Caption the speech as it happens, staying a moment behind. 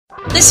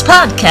This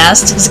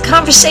podcast is a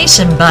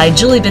conversation by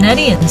Julie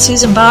Benetti and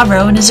Susan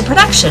Bobrow and is a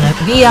production of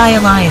VI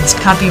Alliance,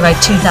 copyright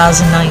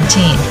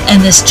 2019.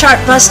 And this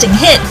chart-busting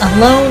hit,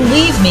 Alone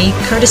Leave Me,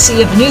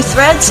 courtesy of New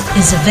Threads,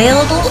 is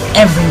available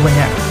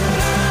everywhere.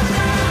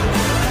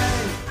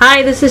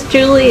 Hi, this is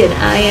Julie, and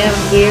I am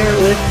here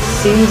with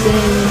Susan.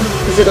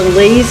 Is it a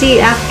lazy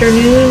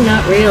afternoon?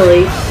 Not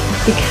really,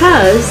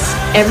 because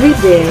every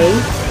day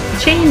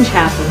change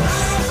happens.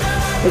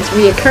 It's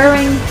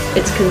reoccurring,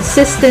 it's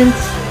consistent,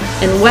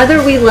 and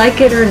whether we like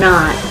it or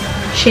not,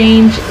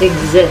 change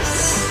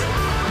exists.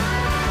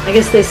 I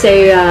guess they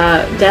say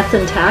death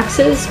and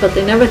taxes, but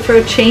they never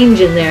throw change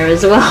in there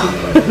as well.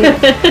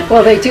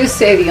 Well, they do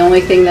say the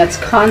only thing that's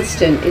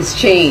constant is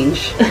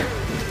change.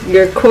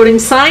 You're quoting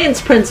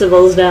science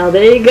principles now.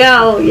 There you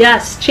go.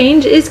 Yes,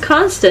 change is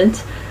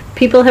constant.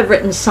 People have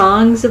written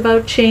songs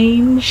about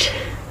change.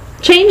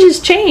 Change is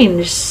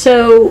change.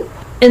 So,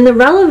 in the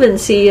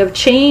relevancy of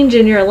change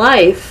in your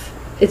life,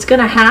 it's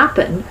going to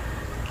happen.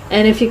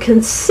 And if you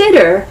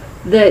consider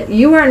that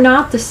you are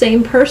not the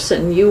same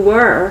person you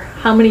were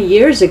how many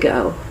years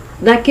ago,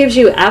 that gives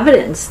you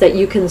evidence that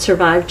you can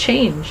survive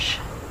change.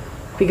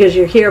 Because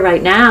you're here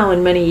right now,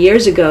 and many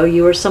years ago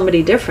you were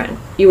somebody different.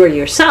 You were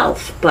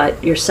yourself,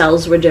 but your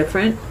cells were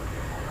different.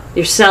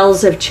 Your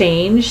cells have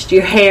changed.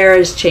 Your hair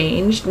has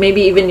changed.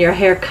 Maybe even your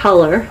hair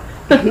color.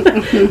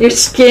 Your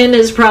skin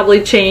has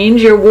probably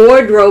changed. Your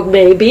wardrobe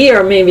maybe,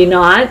 or maybe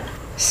not.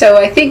 So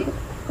I think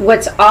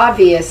what's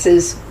obvious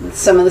is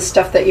some of the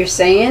stuff that you're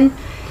saying,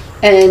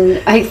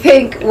 and I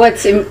think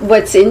what's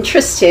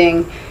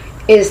interesting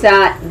is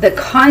that the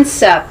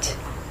concept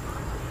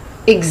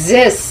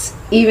exists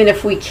even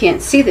if we can't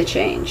see the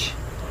change.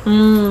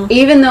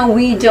 Even though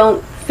we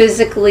don't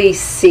physically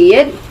see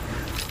it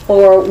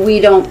or we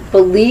don't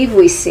believe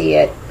we see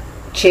it,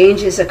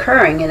 change is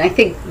occurring. And I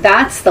think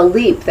that's the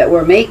leap that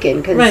we're making,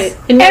 because right.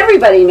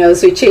 Everybody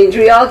knows we change.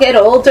 We all get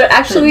older.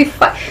 Actually,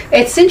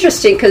 it's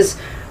interesting because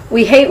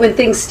we hate when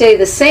things stay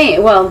the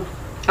same. Well,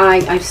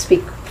 I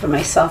speak for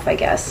myself, I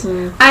guess.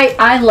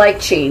 I like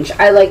change.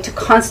 I like to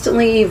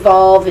constantly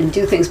evolve and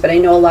do things, but I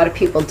know a lot of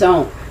people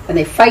don't, and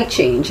they fight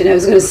change. And I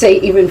was going to say,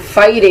 even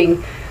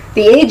fighting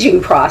the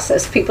aging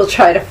process, people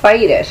try to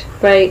fight it.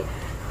 Right.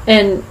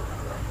 And,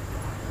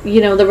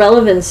 the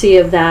relevancy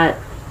of that,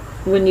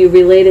 when you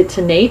relate it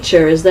to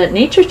nature, is that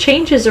nature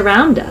changes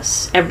around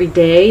us every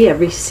day,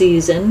 every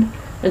season.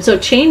 And so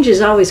change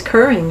is always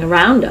occurring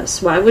around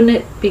us. Why wouldn't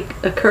it be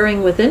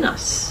occurring within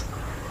us?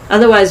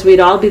 Otherwise, we'd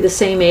all be the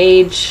same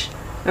age,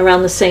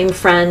 around the same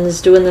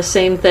friends, doing the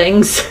same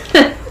things.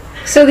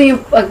 So,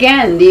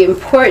 the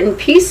important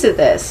piece of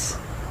this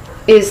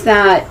is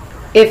that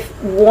if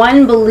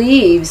one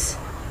believes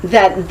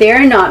that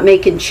they're not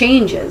making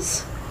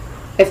changes,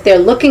 if they're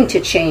looking to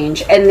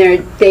change and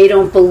they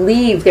don't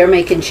believe they're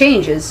making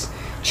changes,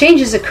 change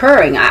is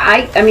occurring.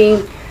 I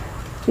mean,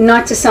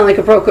 not to sound like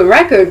a broken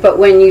record, but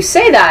when you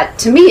say that,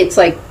 to me it's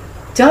like,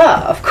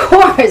 duh, of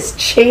course,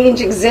 change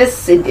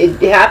exists,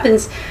 it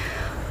happens.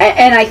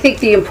 And I think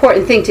the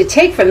important thing to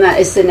take from that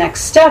is the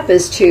next step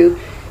is to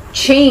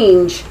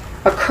change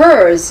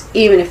occurs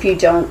even if you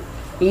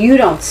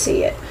don't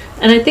see it.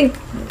 And I think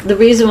the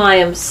reason why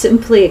I'm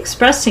simply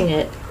expressing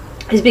it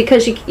is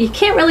because you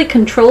can't really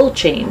control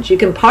change. You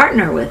can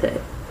partner with it,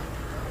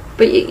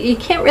 but you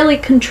can't really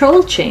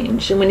control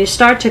change. And when you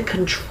start to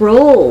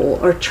control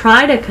or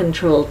try to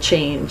control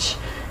change,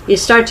 you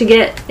start to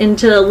get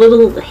into a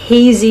little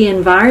hazy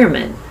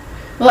environment.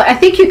 Well, I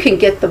think you can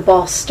get the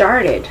ball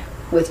started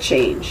with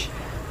change,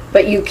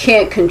 but you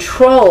can't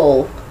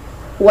control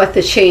what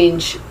the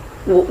change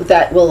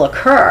that will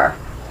occur.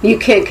 You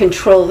can't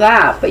control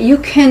that, but you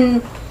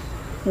can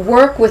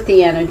work with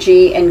the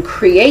energy and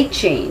create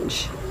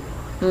change.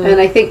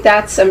 And I think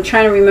I'm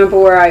trying to remember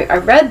where I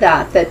read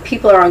that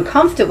people are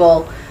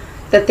uncomfortable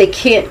that they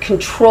can't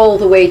control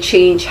the way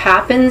change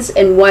happens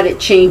and what it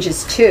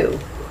changes to.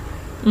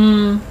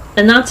 And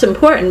that's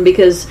important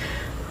because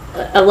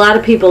a lot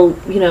of people,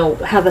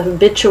 have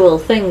habitual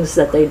things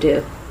that they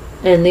do.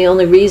 And the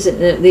only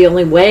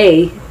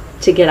way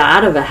to get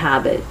out of a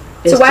habit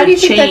is to change. So why do you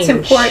think that's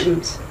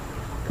important?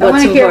 I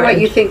want to hear what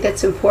you think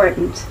that's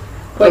important.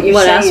 What you're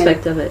saying.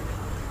 Aspect of it?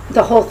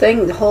 The whole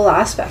thing, the whole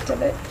aspect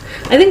of it.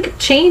 I think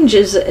change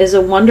is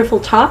a wonderful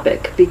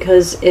topic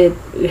because it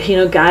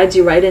guides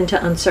you right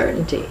into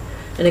uncertainty,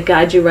 and it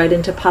guides you right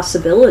into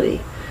possibility.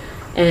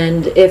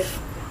 And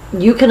if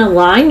you can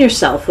align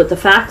yourself with the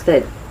fact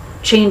that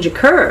change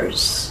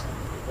occurs,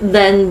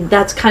 then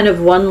that's kind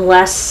of one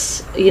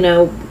less,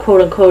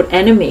 quote unquote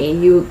enemy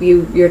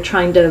you're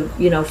trying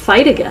to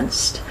fight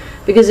against.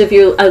 Because if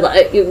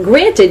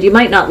granted, you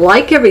might not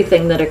like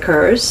everything that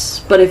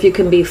occurs, but if you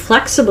can be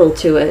flexible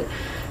to it,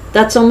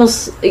 that's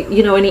almost,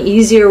 an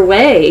easier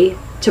way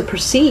to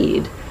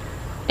proceed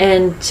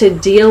and to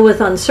deal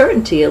with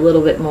uncertainty a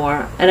little bit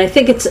more. And I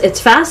think it's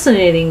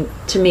fascinating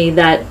to me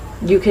that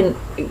you can,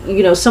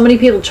 so many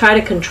people try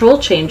to control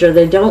change, or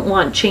they don't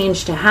want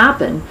change to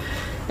happen.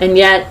 And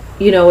yet,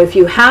 if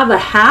you have a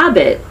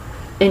habit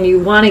and you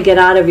want to get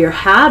out of your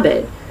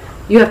habit,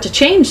 you have to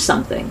change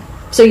something.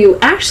 So you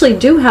actually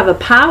do have a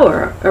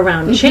power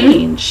around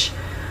change.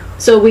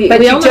 So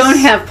but you don't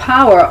have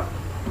power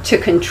to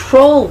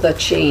control the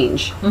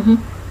change.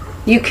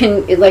 You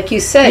can, like you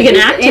said, you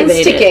can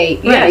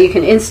instigate. Yeah, you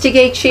can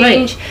instigate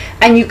change,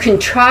 and you can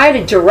try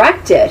to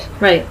direct it.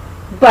 Right.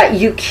 But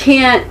you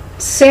can't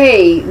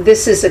say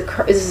this is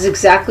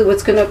exactly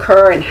what's going to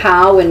occur and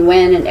how and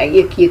when, and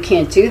you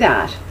can't do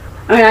that.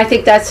 I mean, I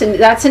think that's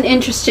an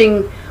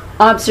interesting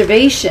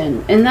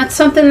observation, and that's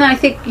something that I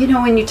think,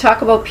 when you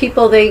talk about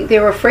people,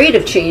 they're afraid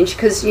of change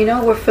because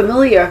we're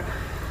familiar.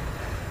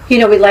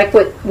 We like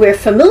what we're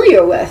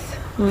familiar with.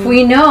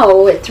 We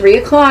know at 3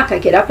 o'clock I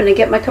get up and I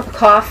get my cup of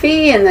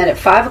coffee, and then at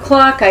 5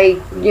 o'clock I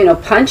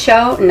punch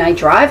out and I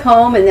drive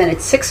home, and then at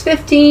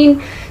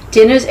 6:15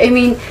 dinner's. I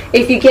mean,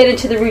 if you get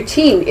into the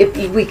routine,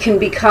 we can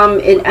become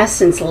in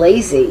essence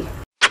lazy.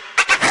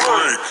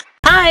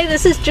 Hi,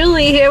 this is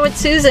Julie here with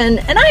Susan,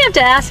 and I have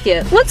to ask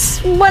you, what's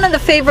one of the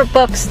favorite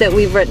books that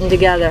we've written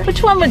together?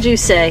 Which one would you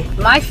say?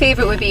 My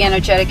favorite would be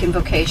Energetic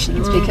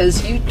Invocations,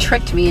 because you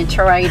tricked me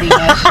into writing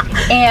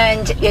it,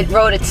 and it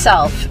wrote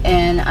itself,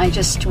 and I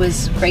just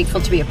was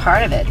grateful to be a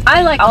part of it.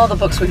 I like all the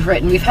books we've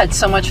written. We've had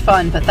so much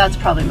fun, but that's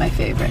probably my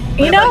favorite.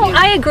 What about you?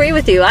 I agree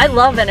with you. I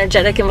love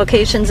Energetic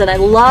Invocations, and I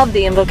love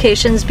the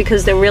invocations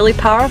because they're really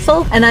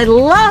powerful, and I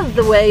love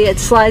the way it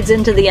slides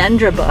into the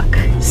Endra book.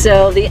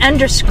 So the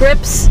Endra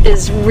scripts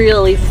is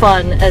really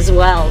fun as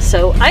well.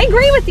 So I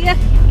agree with you.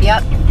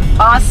 Yep.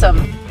 Awesome.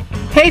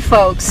 Hey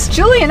folks,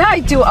 Julie and I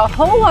do a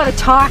whole lot of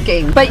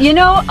talking, but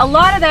a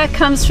lot of that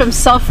comes from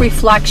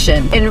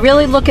self-reflection and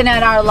really looking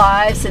at our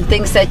lives and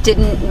things that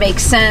didn't make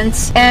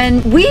sense.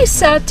 And we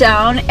sat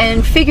down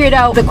and figured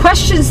out the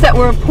questions that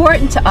were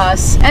important to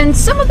us and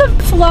some of the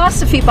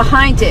philosophy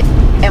behind it.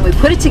 And we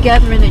put it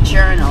together in a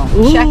journal.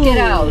 Ooh. Check it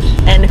out.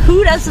 And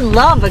who doesn't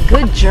love a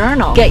good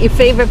journal? Get your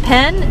favorite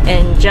pen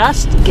and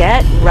just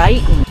get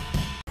writing.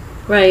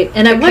 Right,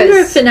 and I wonder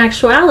if in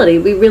actuality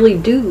we really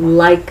do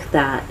like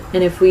that,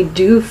 and if we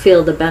do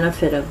feel the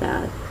benefit of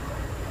that.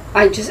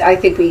 I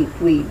think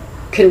we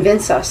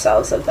convince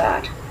ourselves of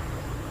that.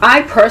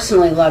 I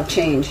personally love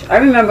change. I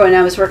remember when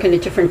I was working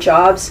at different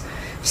jobs,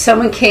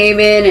 someone came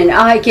in and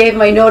I gave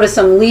my notice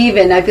I'm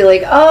leaving, I'd be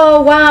like,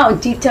 oh wow,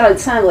 and deep down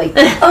inside like,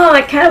 oh,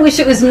 I kind of wish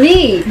it was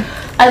me.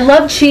 I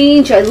love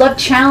change, I love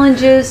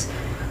challenges,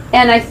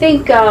 and I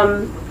think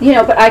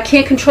but I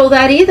can't control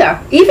that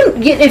either.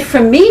 Even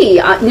for me,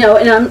 and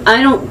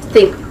I don't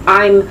think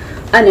I'm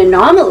an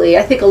anomaly.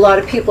 I think a lot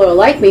of people are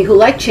like me who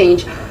like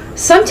change.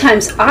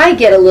 Sometimes I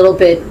get a little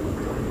bit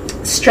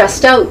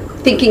stressed out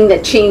thinking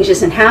that change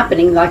isn't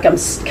happening, like I'm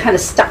kind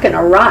of stuck in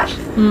a rut,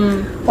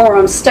 or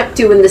I'm stuck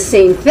doing the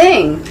same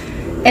thing.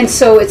 And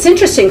so it's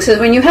interesting. So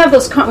when you have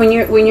those, when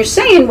you're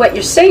saying what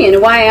you're saying,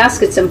 and why I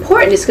ask it's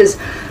important is because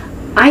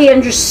I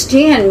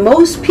understand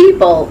most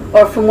people,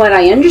 or from what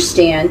I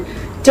understand,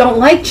 don't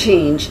like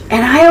change,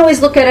 and I always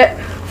look at it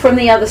from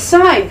the other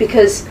side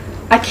because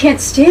I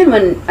can't stand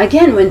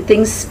when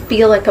things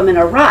feel like I'm in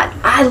a rut.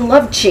 I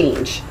love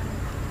change.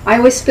 I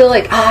always feel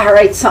like, all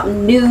right,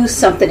 something new,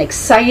 something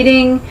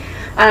exciting.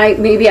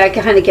 Maybe I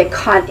kind of get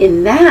caught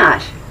in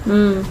that.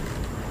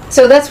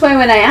 So that's why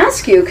when I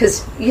ask you,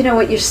 because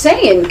what you're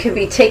saying could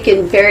be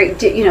taken very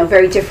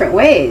different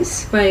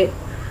ways.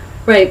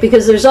 Right,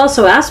 because there's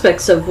also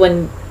aspects of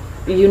when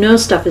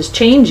stuff is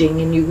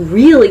changing and you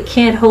really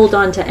can't hold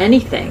on to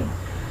anything.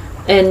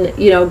 And,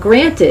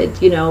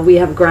 granted, we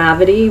have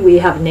gravity, we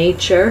have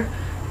nature,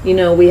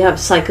 we have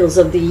cycles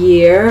of the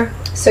year.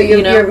 So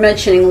you're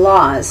mentioning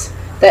laws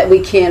that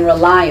we can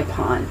rely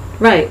upon.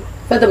 Right.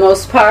 For the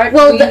most part,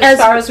 well, as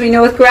far as we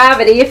know with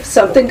gravity, if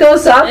something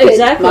goes up,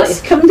 exactly. It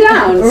must come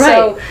down.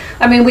 Right.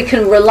 So, we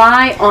can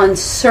rely on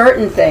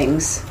certain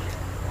things,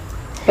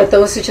 but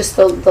those are just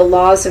the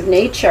laws of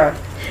nature.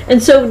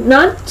 And so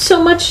not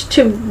so much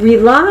to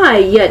rely,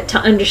 yet to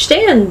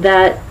understand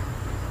that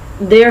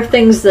there are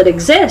things that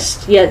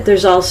exist, yet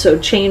there's also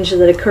change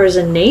that occurs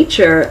in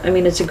nature. I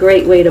mean, it's a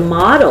great way to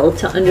model,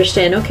 to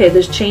understand, okay,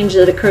 there's change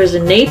that occurs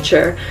in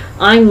nature.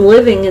 I'm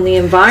living in the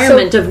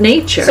environment of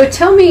nature. So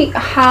tell me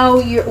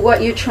where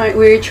you're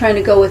trying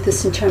to go with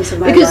this in terms of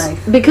my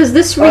life. Because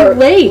this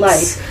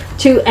relates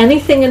to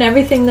anything and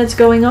everything that's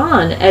going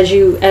on as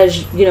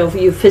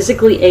you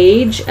physically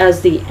age,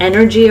 as the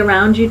energy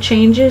around you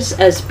changes,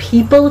 as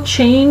people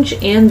change,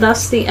 and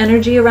thus the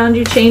energy around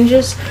you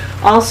changes.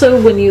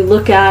 Also, when you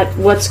look at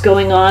what's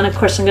going on, of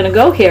course I'm going to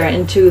go here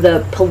into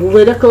the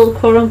political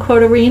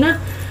quote-unquote arena.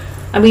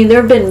 I mean, there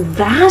have been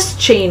vast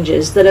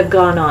changes that have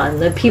gone on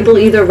that people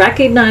either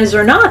recognize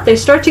or not. They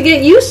start to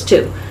get used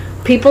to.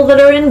 People that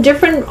are in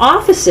different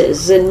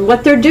offices and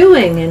what they're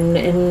doing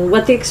and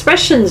what the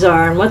expressions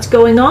are and what's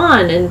going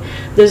on. And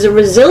there's a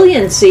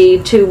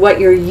resiliency to what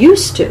you're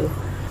used to.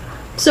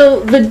 So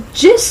the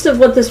gist of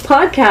what this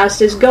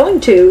podcast is going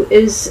to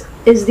is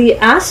the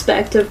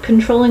aspect of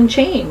controlling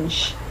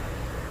change.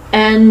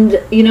 And,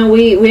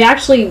 we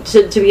actually,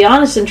 to be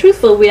honest and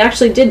truthful, we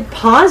actually did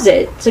pause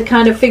it to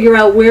kind of figure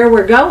out where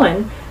we're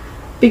going,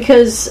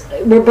 because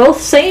we're both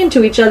saying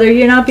to each other,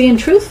 you're not being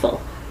truthful.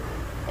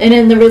 And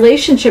in the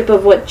relationship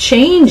of what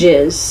change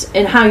is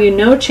and how you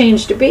know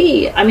change to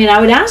be, I mean,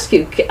 I would ask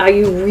you, are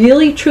you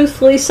really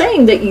truthfully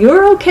saying that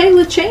you're okay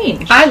with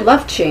change? I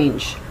love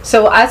change.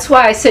 So that's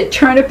why I said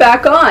turn it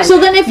back on. So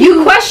then if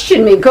you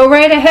question me, go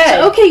right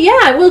ahead. So, okay, yeah,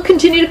 I will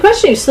continue to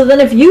question you. So then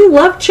if you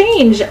love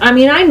change, I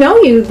mean, I know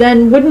you,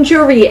 then wouldn't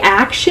your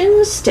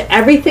reactions to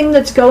everything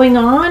that's going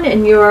on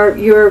and your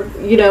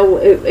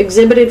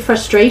exhibited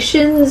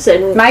frustrations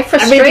and my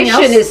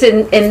frustration is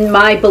in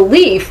my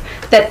belief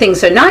that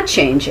things are not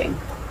changing.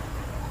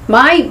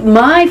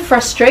 My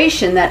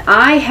frustration that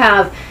I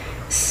have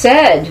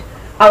said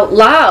out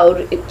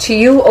loud to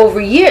you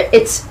over years,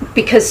 it's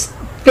because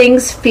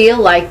things feel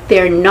like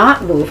they're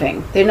not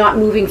moving. They're not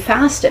moving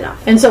fast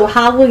enough. And so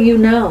how will you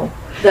know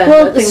that?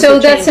 Well, so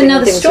that's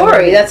another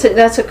story. That's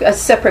a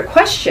separate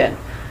question.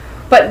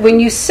 But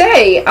when you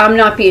say I'm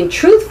not being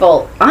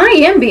truthful, I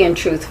am being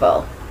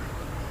truthful.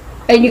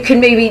 And you can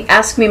maybe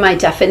ask me my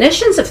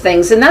definitions of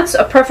things, and that's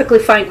a perfectly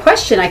fine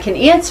question. I can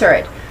answer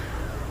it.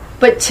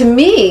 But to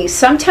me,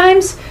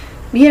 sometimes,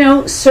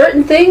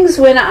 certain things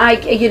when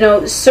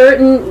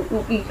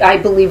I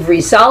believe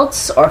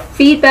results or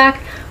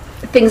feedback,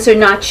 things are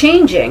not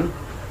changing.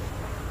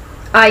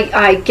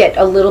 I get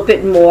a little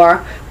bit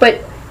more,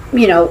 but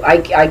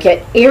I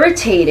get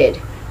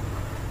irritated.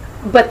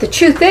 But the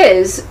truth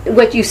is,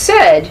 what you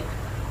said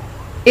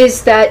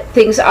is that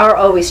things are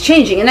always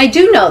changing, and I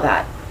do know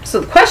that. So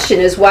the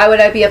question is, why would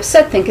I be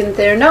upset thinking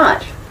they're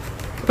not?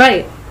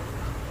 Right.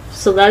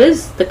 So that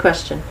is the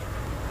question.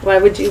 Why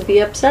would you be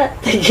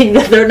upset thinking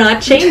that they're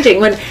not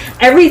changing when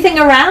everything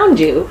around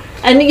you?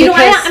 And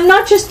I'm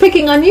not just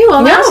picking on you.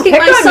 I'm asking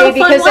myself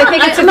because I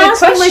think it's a I'm good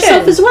asking question.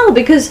 myself as well,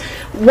 because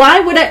why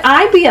would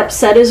I be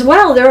upset as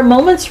well? There are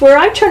moments where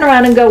I turn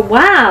around and go,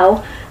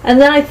 "Wow,"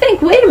 and then I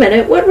think, "Wait a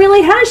minute, what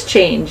really has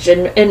changed?"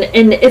 And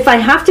if I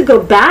have to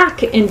go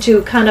back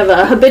into kind of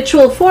a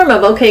habitual form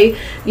of, okay,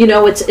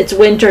 it's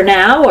winter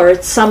now or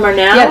it's summer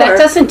now. Yeah, that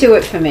doesn't do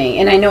it for me,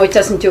 and I know it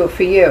doesn't do it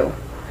for you.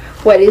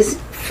 What is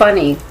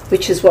funny,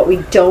 which is what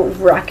we don't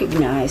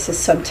recognize, is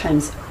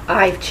sometimes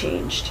I've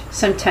changed.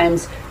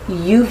 Sometimes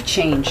you've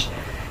changed.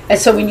 And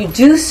so when you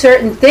do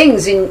certain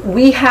things and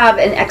we have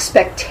an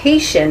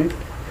expectation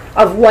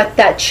of what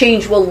that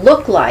change will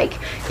look like,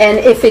 and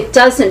if it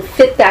doesn't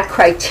fit that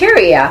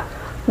criteria,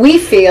 we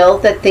feel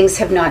that things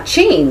have not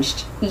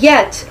changed.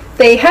 Yet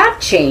they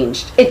have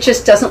changed. It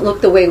just doesn't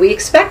look the way we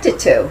expect it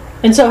to.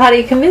 And so how do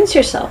you convince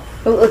yourself?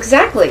 Well,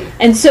 exactly.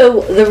 And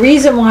so the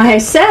reason why I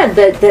said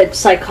that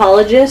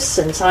psychologists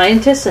and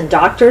scientists and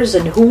doctors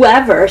and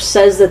whoever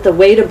says that the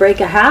way to break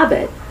a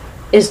habit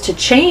is to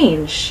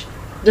change,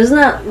 doesn't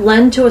that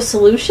lend to a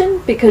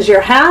solution? Because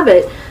your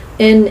habit,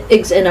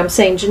 and I'm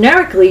saying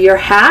generically, your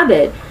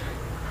habit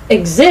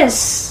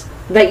exists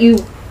that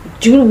you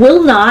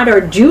will not or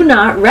do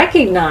not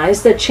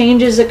recognize that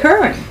change is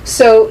occurring.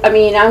 So, I'm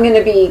going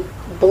to be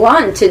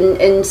blunt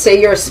and say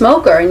you're a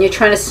smoker and you're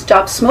trying to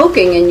stop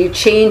smoking and you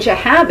change a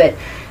habit,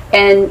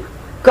 and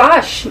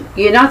gosh,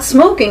 you're not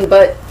smoking,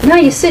 but now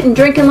you're sitting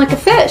drinking like a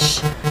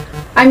fish.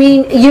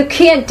 You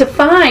can't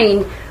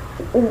define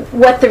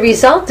what the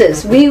result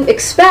is. We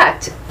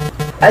expect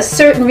a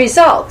certain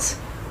result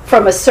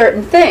from a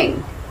certain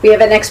thing. We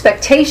have an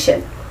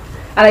expectation.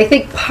 And I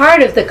think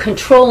part of the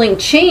controlling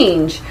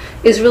change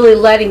is really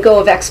letting go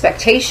of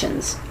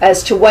expectations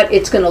as to what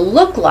it's going to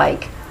look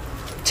like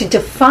to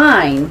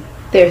define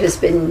there has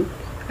been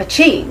a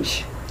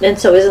change. And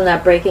so isn't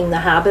that breaking the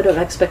habit of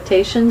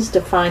expectations,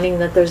 defining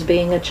that there's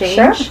being a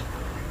change?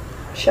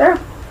 Sure.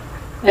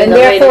 And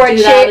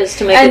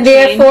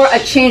therefore a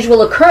change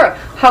will occur.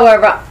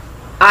 However,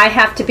 I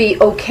have to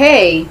be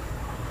okay,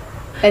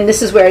 and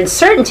this is where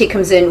uncertainty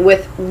comes in,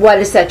 with what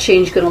is that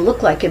change going to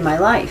look like in my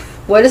life?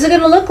 What is it going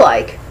to look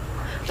like?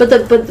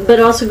 But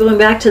also going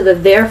back to the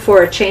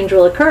therefore a change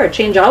will occur.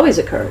 Change always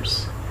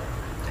occurs.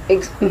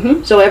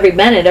 Mm-hmm. So every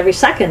minute, every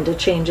second, a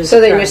change is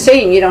occurring. So then you're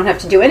saying you don't have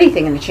to do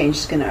anything and a change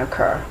is going to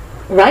occur.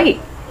 Right.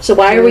 So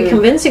why are we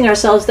convincing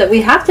ourselves that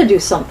we have to do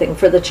something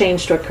for the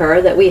change to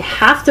occur, that we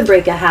have to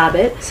break a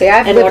habit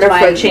in order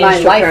for a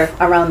change to life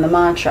occur? Around the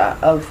mantra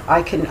of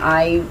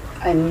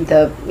I'm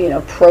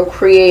the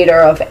procreator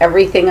of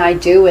everything I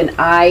do, and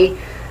I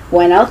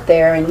went out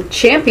there and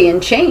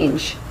championed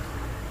change.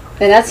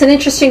 And that's an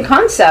interesting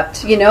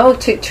concept,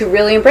 to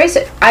really embrace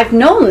it. I've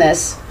known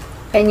this,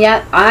 and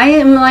yet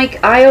I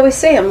always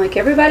say, I'm like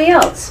everybody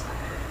else,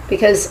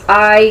 because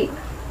I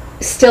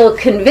still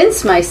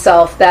convince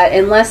myself that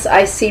unless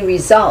I see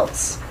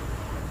results,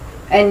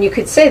 and you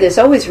could say there's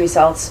always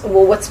results.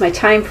 Well, what's my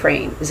time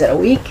frame? Is it a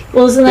week?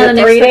 Well, isn't that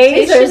an 3 expectation?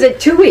 days, or is it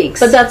 2 weeks?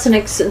 But that's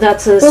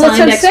a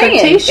signed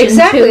expectation.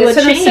 Exactly, to that's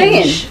what I'm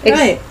saying.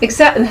 Right.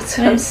 Exactly, that's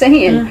what I'm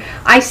saying.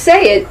 Yeah. I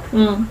say it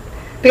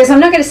because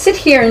I'm not going to sit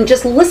here and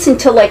just listen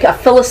to like a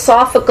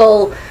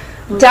philosophical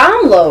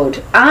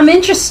download. I'm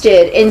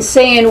interested in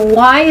saying,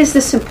 why is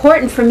this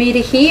important for me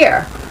to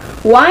hear?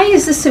 Why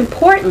is this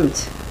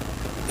important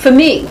for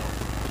me?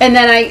 And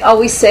then I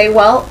always say,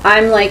 well,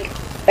 I'm like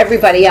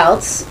everybody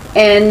else,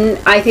 and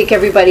I think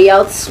everybody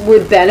else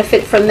would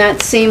benefit from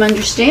that same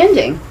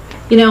understanding.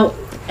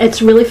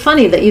 it's really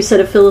funny that you said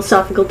a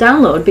philosophical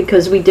download,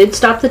 because we did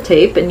stop the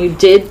tape and you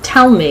did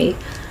tell me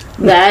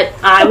that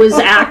I was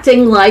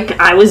acting like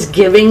I was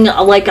giving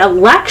a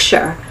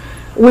lecture,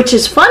 which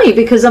is funny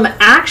because I'm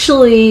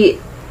actually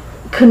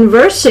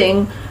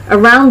conversing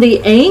around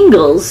the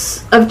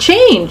angles of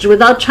change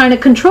without trying to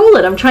control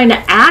it. I'm trying to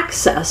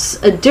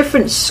access a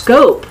different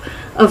scope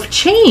of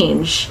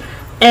change,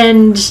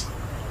 and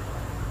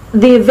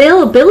the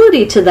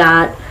availability to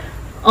that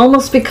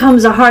almost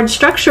becomes a hard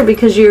structure,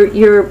 because you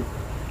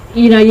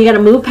got to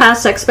move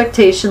past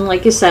expectation,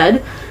 like you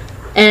said,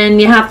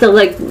 and you have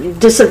to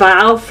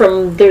disavow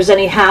from there's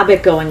any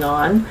habit going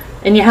on,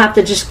 and you have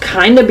to just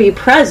kind of be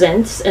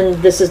present. And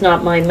this is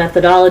not my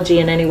methodology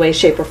in any way,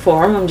 shape, or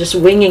form. I'm just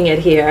winging it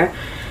here.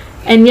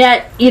 And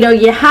yet,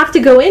 you have to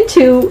go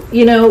into,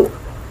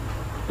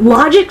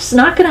 logic's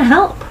not going to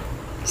help.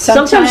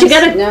 Sometimes you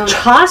got to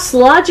toss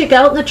logic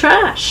out in the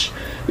trash.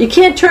 You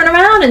can't turn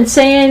around and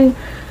saying,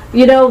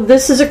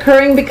 this is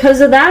occurring because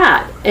of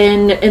that,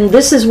 and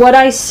this is what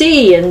I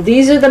see, and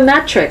these are the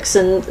metrics,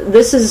 and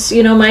this is,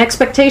 my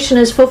expectation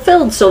is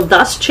fulfilled, so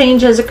thus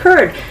change has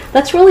occurred.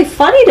 That's really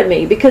funny to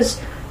me, because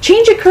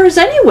change occurs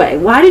anyway.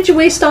 Why did you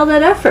waste all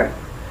that effort?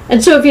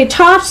 And so if you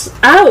toss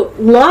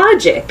out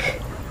logic,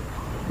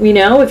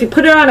 if you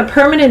put it on a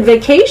permanent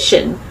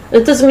vacation,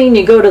 that doesn't mean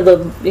you go to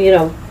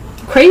the,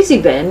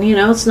 crazy bin,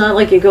 it's not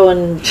like you go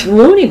in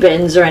loony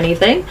bins or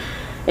anything.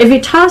 If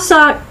you toss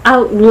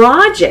out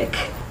logic,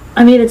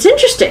 it's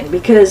interesting,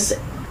 because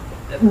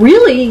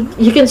really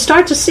you can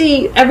start to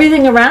see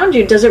everything around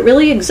you. Does it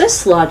really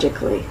exist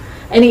logically?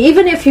 And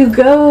even if you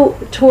go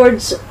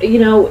towards,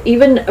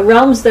 even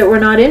realms that we're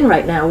not in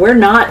right now, we're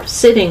not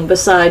sitting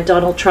beside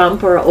Donald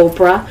Trump or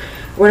Oprah.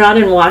 We're not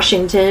in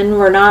Washington.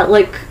 We're not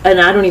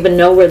and I don't even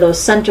know where those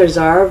centers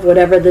are of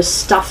whatever this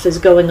stuff is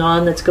going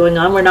on that's going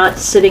on. We're not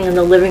sitting in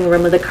the living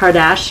room of the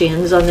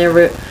Kardashians on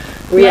their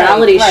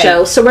reality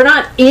show. So we're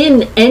not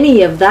in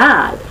any of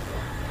that.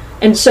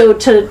 And so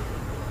to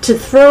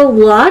throw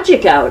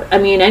logic out,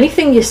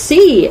 anything you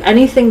see,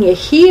 anything you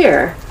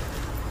hear,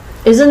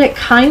 isn't it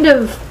kind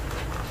of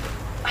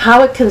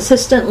how it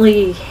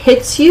consistently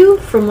hits you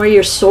from where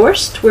you're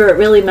sourced, where it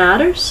really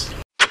matters?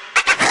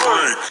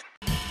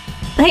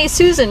 Hey,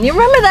 Susan, you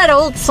remember that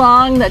old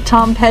song that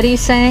Tom Petty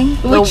sang?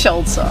 Which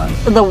old song?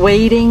 The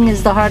waiting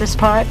is the hardest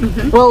part.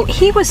 Mm-hmm. Well,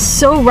 he was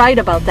so right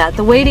about that.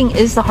 The waiting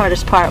is the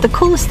hardest part. The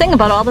coolest thing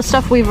about all the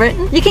stuff we've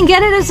written, you can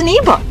get it as an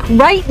ebook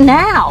right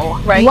now,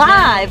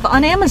 live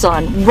on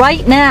Amazon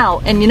right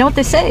now. And you know what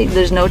they say?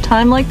 There's no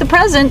time like the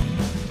present.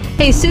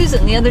 Hey,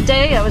 Susan, the other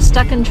day I was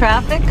stuck in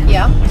traffic.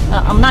 Yeah.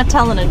 I'm not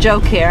telling a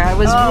joke here. I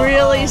was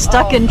really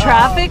stuck in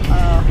traffic.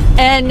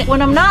 And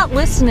when I'm not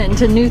listening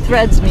to New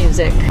Threads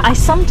music, I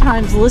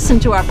sometimes listen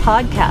to our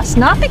podcast.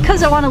 Not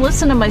because I want to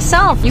listen to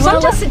myself. You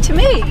want to listen to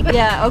me.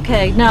 Yeah,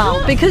 okay, no.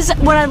 Yeah. Because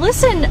when I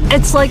listen,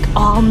 it's like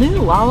all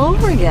new, all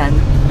over again.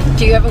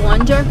 Do you ever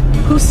wonder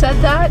who said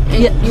that?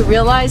 And you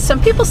realize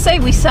some people say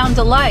we sound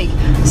alike.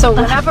 So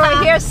whenever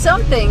I hear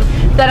something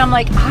that I'm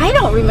like, I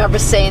don't remember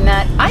saying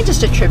that, I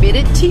just attribute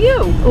it to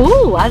you.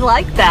 Ooh, I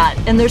like that.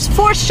 And there's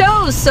 4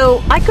 shows,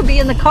 so I could be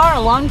in the car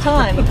a long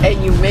time.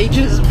 And you may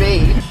just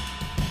be.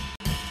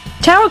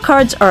 Tarot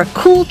cards are a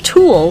cool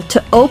tool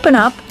to open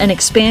up and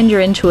expand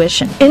your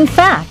intuition. In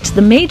fact,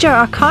 the major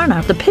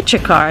arcana, the picture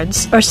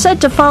cards, are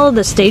said to follow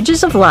the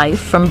stages of life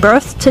from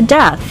birth to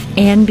death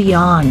and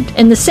beyond.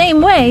 In the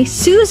same way,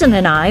 Susan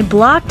and I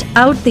blocked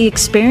out the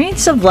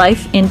experience of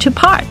life into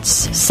parts: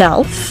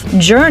 self,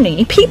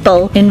 journey,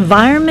 people,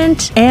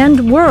 environment,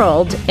 and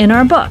world in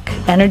our book,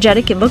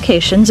 Energetic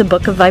Invocations, a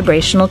book of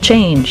vibrational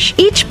change.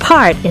 Each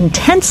part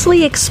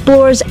intensely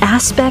explores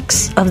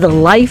aspects of the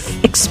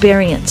life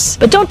experience.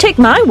 But don't take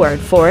my word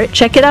for it.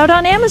 Check it out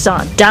on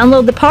Amazon.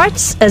 Download the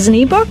parts as an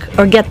ebook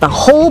or get the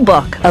whole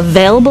book,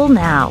 available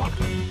now.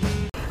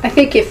 I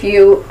think if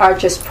you are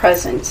just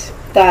present,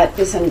 that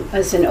is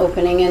an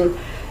opening. And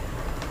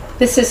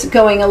this is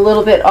going a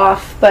little bit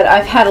off, but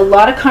I've had a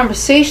lot of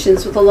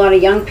conversations with a lot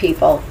of young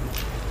people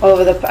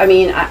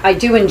I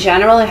do in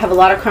general. I have a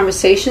lot of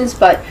conversations,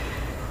 but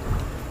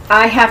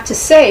I have to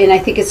say, and I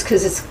think it's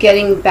because it's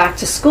getting back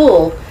to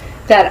school,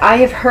 that I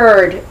have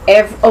heard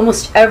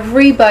almost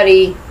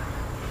everybody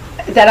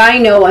that I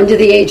know under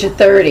the age of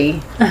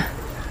 30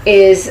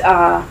 is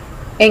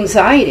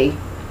anxiety.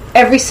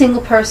 Every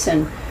single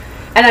person.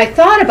 And I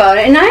thought about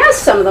it, and I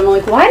asked some of them,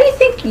 like, why do you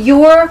think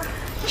your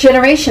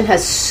generation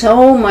has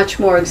so much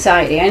more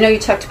anxiety? I know you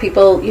talk to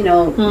people,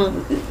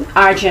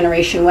 our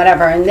generation,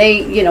 whatever, and they,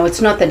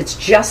 it's not that it's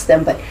just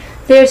them, but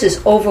theirs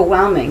is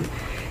overwhelming.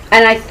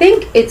 And I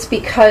think it's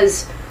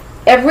because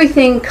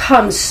everything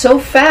comes so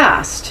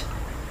fast,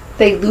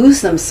 they lose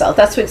themselves.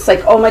 That's what it's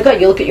like, oh my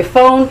God, you look at your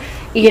phone,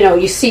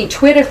 you see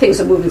Twitter, things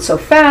are moving so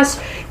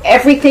fast.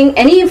 Everything,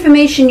 any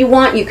information you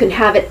want, you can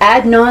have it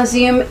ad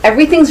nauseum.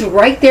 Everything's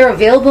right there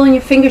available in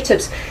your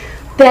fingertips.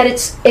 That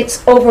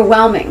it's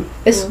overwhelming.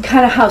 It's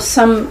kind of how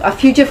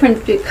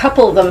a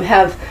couple of them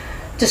have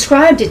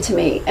described it to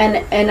me.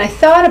 And I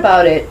thought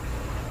about it,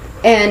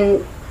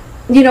 and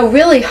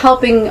really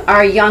helping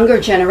our younger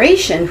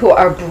generation who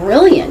are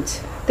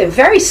brilliant. they're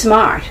very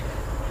smart.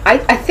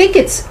 I think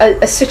it's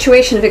a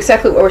situation of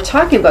exactly what we're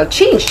talking about.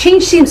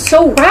 Change seems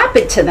so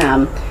rapid to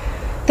them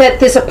that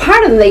there's a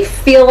part of them, they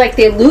feel like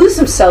they lose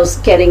themselves,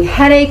 getting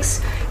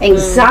headaches,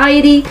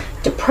 anxiety,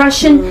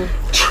 depression,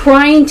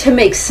 trying to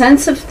make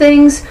sense of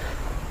things.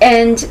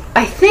 And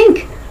I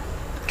think,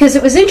 because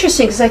it was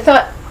interesting, because I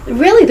thought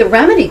really the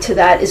remedy to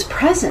that is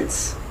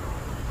presence.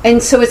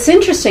 And so it's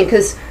interesting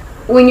because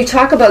when you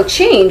talk about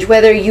change,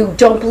 whether you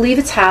don't believe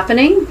it's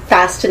happening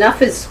fast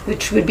enough,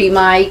 which would be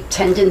my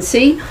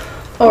tendency,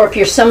 or if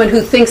you're someone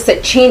who thinks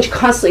that change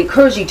constantly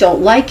occurs, you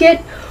don't like it,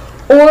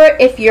 or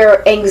if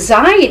your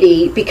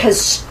anxiety,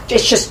 because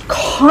it's just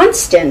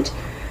constant,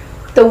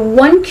 the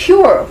one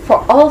cure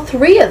for all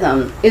three of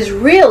them is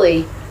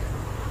really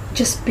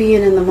just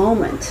being in the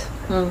moment.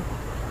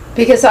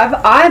 Because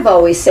I've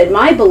always said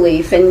my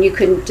belief, and you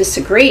can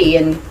disagree,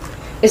 and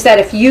is that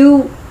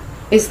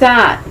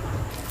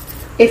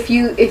if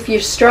you're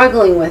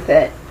struggling with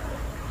it,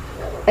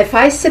 if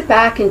I sit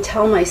back and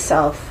tell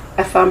myself,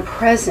 if I'm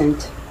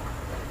present,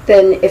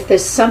 then if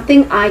there's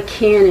something I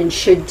can and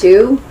should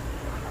do,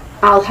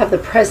 I'll have the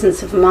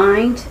presence of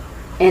mind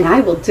and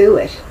I will do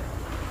it.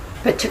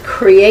 But to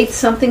create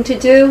something to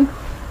do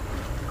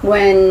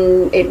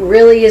when it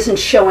really isn't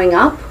showing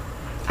up,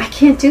 I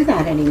can't do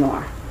that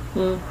anymore.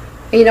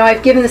 You know,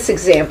 I've given this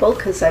example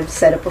because I've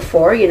said it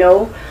before, you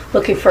know,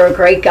 looking for a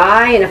great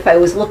guy, and if I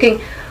was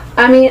looking,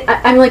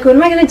 I'm like, what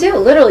am I going to do?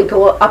 Literally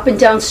go up and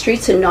down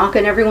streets and knock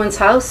on everyone's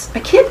house? I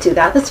can't do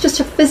that. That's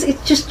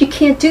just you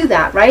can't do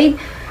that, right?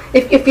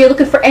 If you're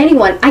looking for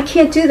anyone, I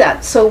can't do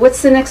that. So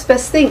what's the next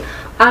best thing?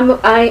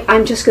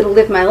 I'm just going to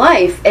live my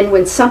life, and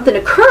when something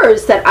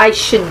occurs that I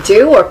should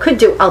do or could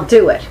do, I'll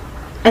do it.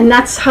 And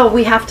that's how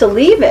we have to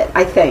leave it,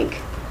 I think.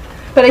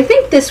 But I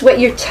think what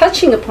you're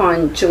touching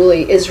upon,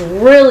 Julie, is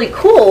really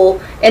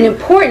cool and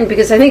important,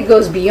 because I think it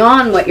goes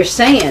beyond what you're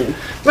saying.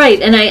 Right,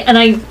 and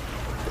I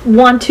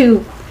want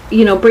to,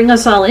 you know, bring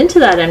us all into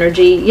that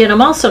energy. Yet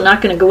I'm also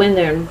not going to go in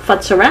there and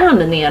futz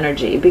around in the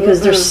energy,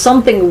 because there's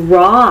something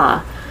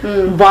raw,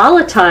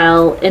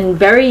 volatile, and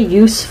very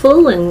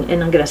useful,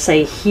 and I'm going to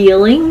say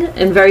healing,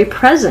 and very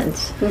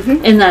present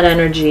in that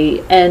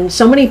energy. And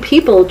so many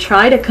people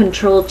try to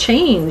control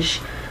change,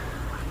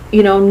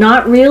 you know,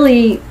 not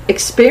really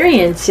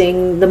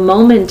experiencing the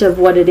moment of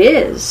what it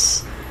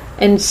is.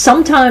 And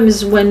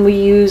sometimes when we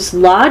use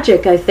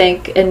logic, I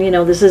think, and, you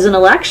know, this isn't a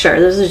lecture,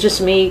 this is just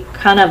me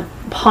kind of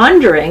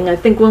pondering, I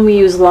think when we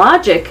use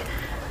logic,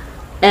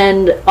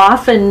 and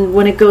often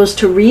when it goes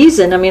to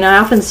reason, I mean, I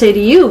often say to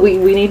you, we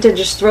need to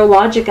just throw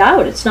logic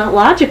out. It's not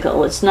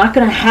logical. It's not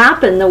going to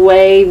happen the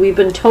way we've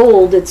been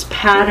told it's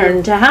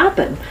patterned to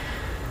happen.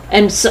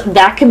 And so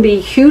that can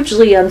be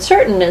hugely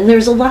uncertain. And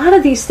there's a lot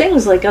of these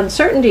things like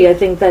uncertainty, I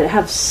think, that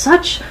have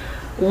such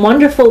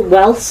wonderful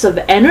wealths of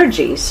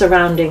energy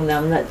surrounding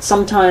them that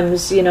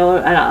sometimes, you know,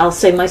 I'll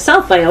say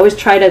myself, I always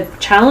try to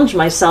challenge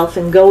myself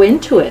and go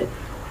into it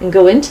and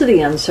go into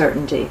the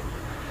uncertainty.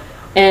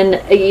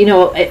 And, you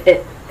know,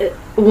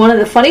 one of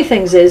the funny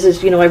things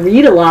is, you know, I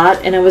read a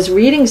lot, and I was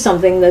reading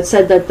something that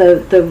said that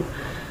the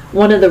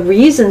one of the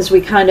reasons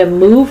we kind of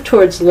move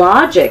towards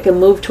logic and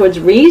move towards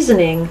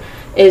reasoning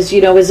is,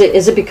 you know, is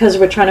it because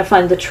we're trying to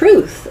find the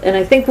truth? And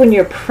I think when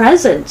you're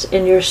present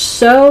and you're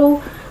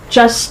so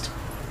just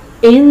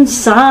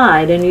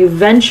inside and you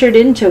ventured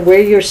into where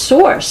you're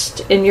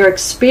sourced and you're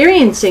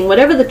experiencing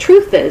whatever the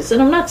truth is,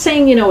 and I'm not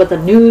saying, you know, what the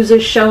news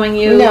is showing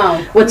you,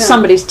 what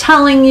somebody's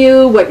telling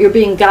you, what you're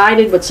being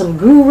guided, what some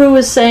guru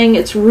is saying,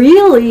 it's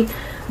really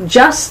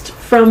just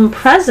from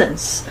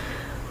presence.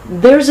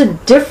 There's a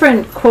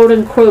different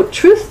quote-unquote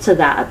truth to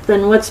that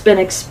than what's been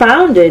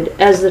expounded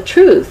as the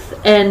truth.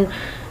 And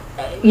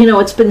you know,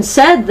 it's been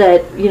said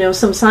that, you know,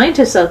 some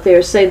scientists out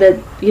there say that,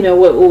 you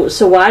know,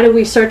 so why do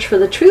we search for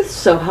the truth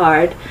so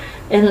hard?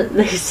 And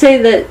they say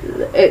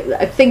that,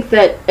 I think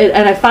that,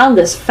 and I found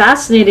this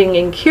fascinating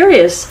and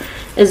curious,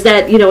 is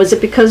that, you know, is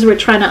it because we're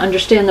trying to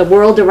understand the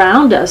world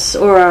around us,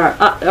 or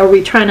are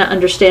we trying to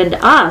understand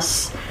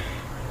us?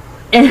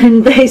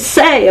 And they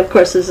say, of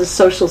course, as a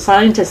social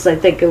scientist, I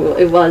think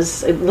it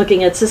was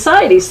looking at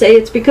society, say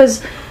it's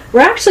because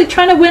we're actually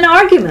trying to win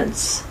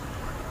arguments.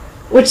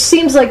 Which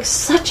seems like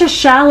such a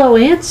shallow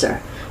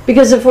answer.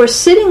 Because if we're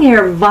sitting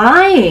here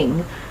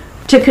vying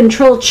to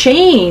control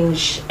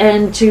change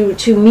and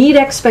to meet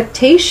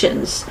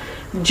expectations,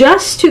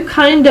 just to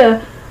kind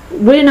of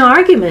win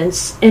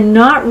arguments and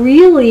not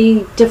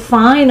really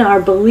define our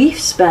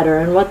beliefs better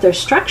and what they're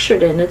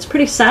structured in, it's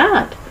pretty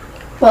sad.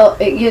 Well,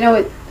 you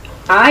know,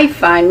 I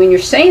find when you're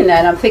saying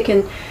that, I'm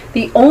thinking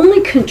the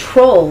only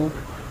control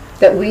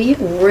that we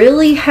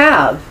really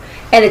have,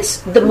 and it's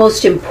the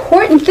most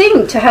important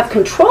thing to have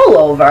control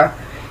over,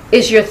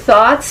 is your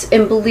thoughts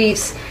and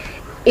beliefs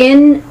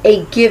in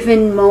a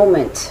given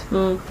moment.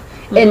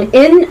 Mm-hmm.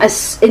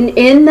 And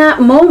in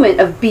that moment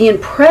of being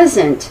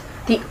present,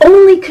 the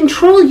only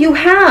control you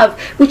have,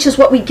 which is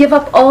what we give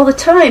up all the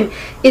time,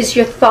 is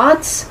your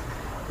thoughts,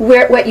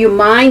 what your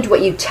mind,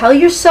 what you tell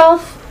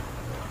yourself,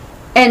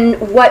 and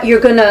what you're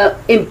going to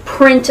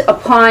imprint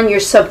upon your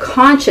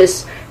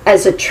subconscious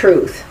as a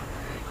truth.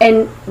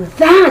 And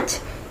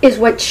that is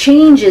what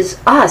changes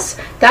us.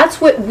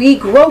 That's what we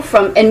grow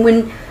from. And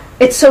when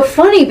it's so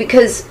funny,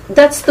 because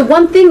that's the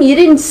one thing you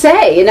didn't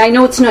say, and I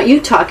know it's not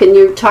you talking,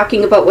 you're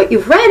talking about what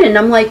you've read, and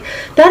I'm like,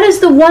 that is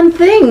the one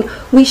thing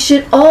we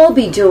should all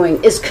be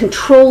doing, is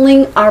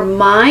controlling our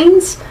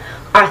minds,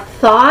 our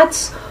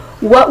thoughts,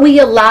 what we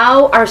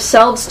allow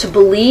ourselves to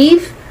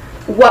believe,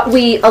 what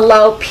we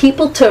allow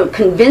people to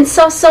convince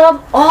us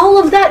of.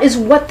 All of that is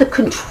what the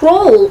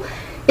control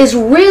is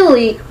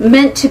really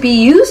meant to be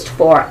used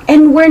for,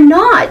 and we're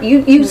not.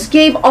 You just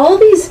gave all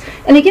these,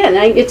 and again,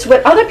 it's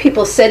what other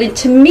people said, and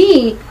to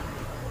me,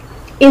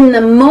 in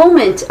the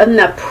moment, in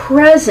the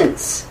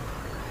presence,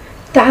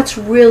 that's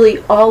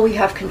really all we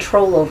have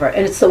control over.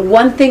 And it's the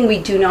one thing we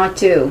do not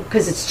do,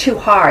 because it's too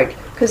hard,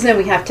 because then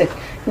we have to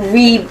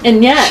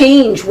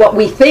change what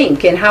we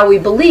think and how we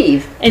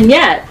believe. And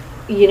yet,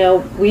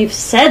 we've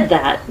said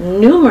that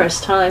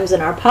numerous times in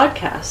our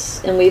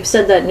podcasts, and we've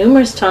said that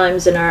numerous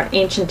times in our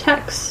Ancient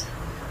Texts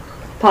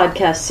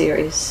podcast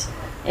series,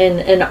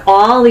 and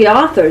all the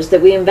authors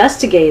that we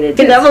investigated,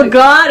 Neville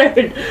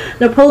Goddard,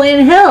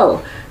 Napoleon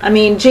Hill,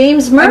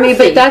 James Murphy,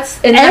 but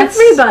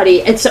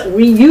everybody.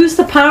 We use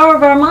the power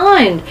of our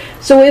mind.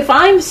 So if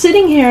I'm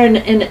sitting here and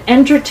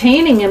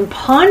entertaining and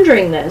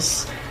pondering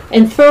this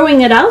and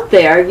throwing it out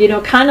there,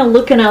 kind of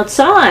looking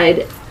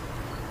outside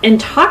and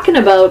talking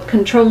about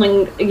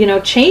controlling,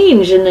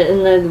 change and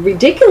the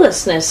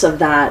ridiculousness of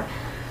that.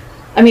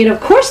 Of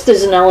course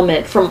there's an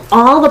element from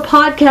all the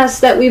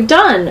podcasts that we've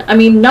done.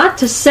 Not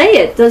to say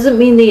it doesn't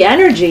mean the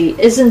energy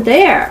isn't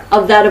there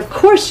of that, of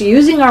course,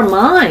 using our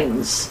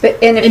minds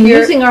and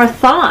using our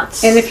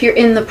thoughts. And if you're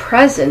in the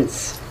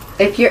presence,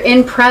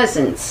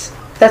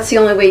 that's the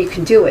only way you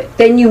can do it.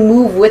 Then you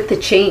move with the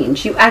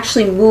change. You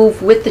actually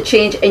move with the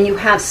change, and you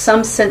have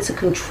some sense of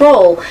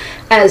control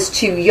as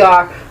to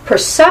your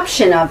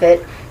perception of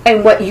it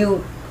and what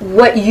you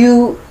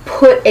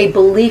put a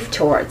belief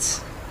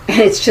towards. And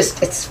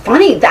it's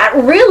funny. That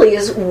really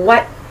is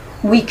what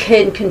we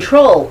can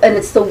control, and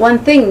it's the one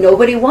thing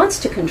nobody wants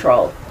to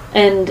control.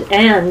 And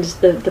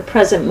the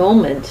present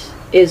moment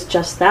is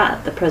just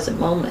that, the present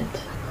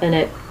moment, and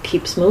it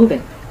keeps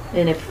moving.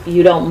 And if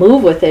you don't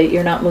move with it,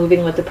 you're not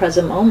moving with the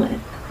present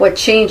moment. What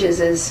changes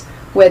is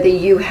whether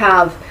you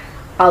have,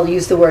 I'll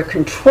use the word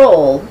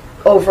control,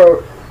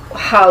 over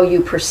how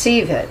you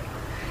perceive it.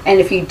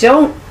 And if you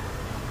don't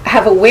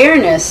have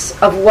awareness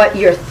of what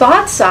your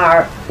thoughts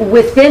are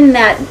within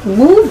that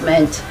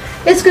movement,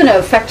 it's going to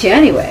affect you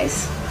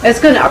anyways. It's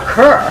going to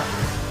occur.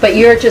 But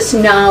you're just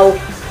now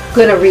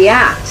going to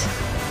react.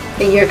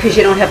 And because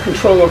you don't have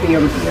control over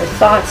your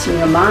thoughts and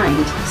your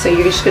mind. So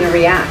you're just going to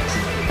react.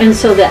 And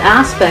so the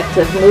aspect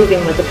of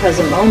moving with the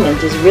present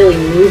moment is really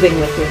moving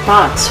with your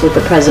thoughts with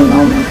the present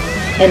moment,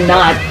 and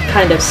not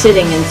kind of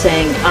sitting and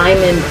saying, I'm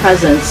in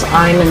presence,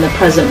 I'm in the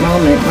present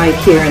moment, right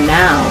here and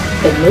now.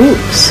 It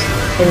moves,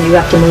 and you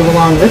have to move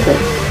along with it.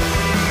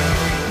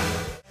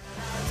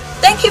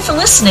 Thank you for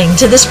listening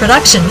to this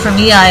production from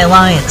EI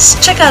Alliance.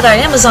 Check out our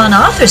Amazon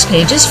authors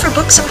pages for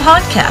books and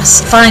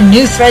podcasts. Find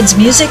New Threads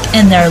music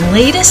and their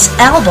latest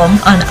album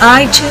on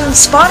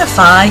iTunes,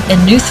 Spotify,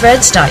 and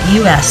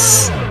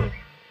newthreads.us.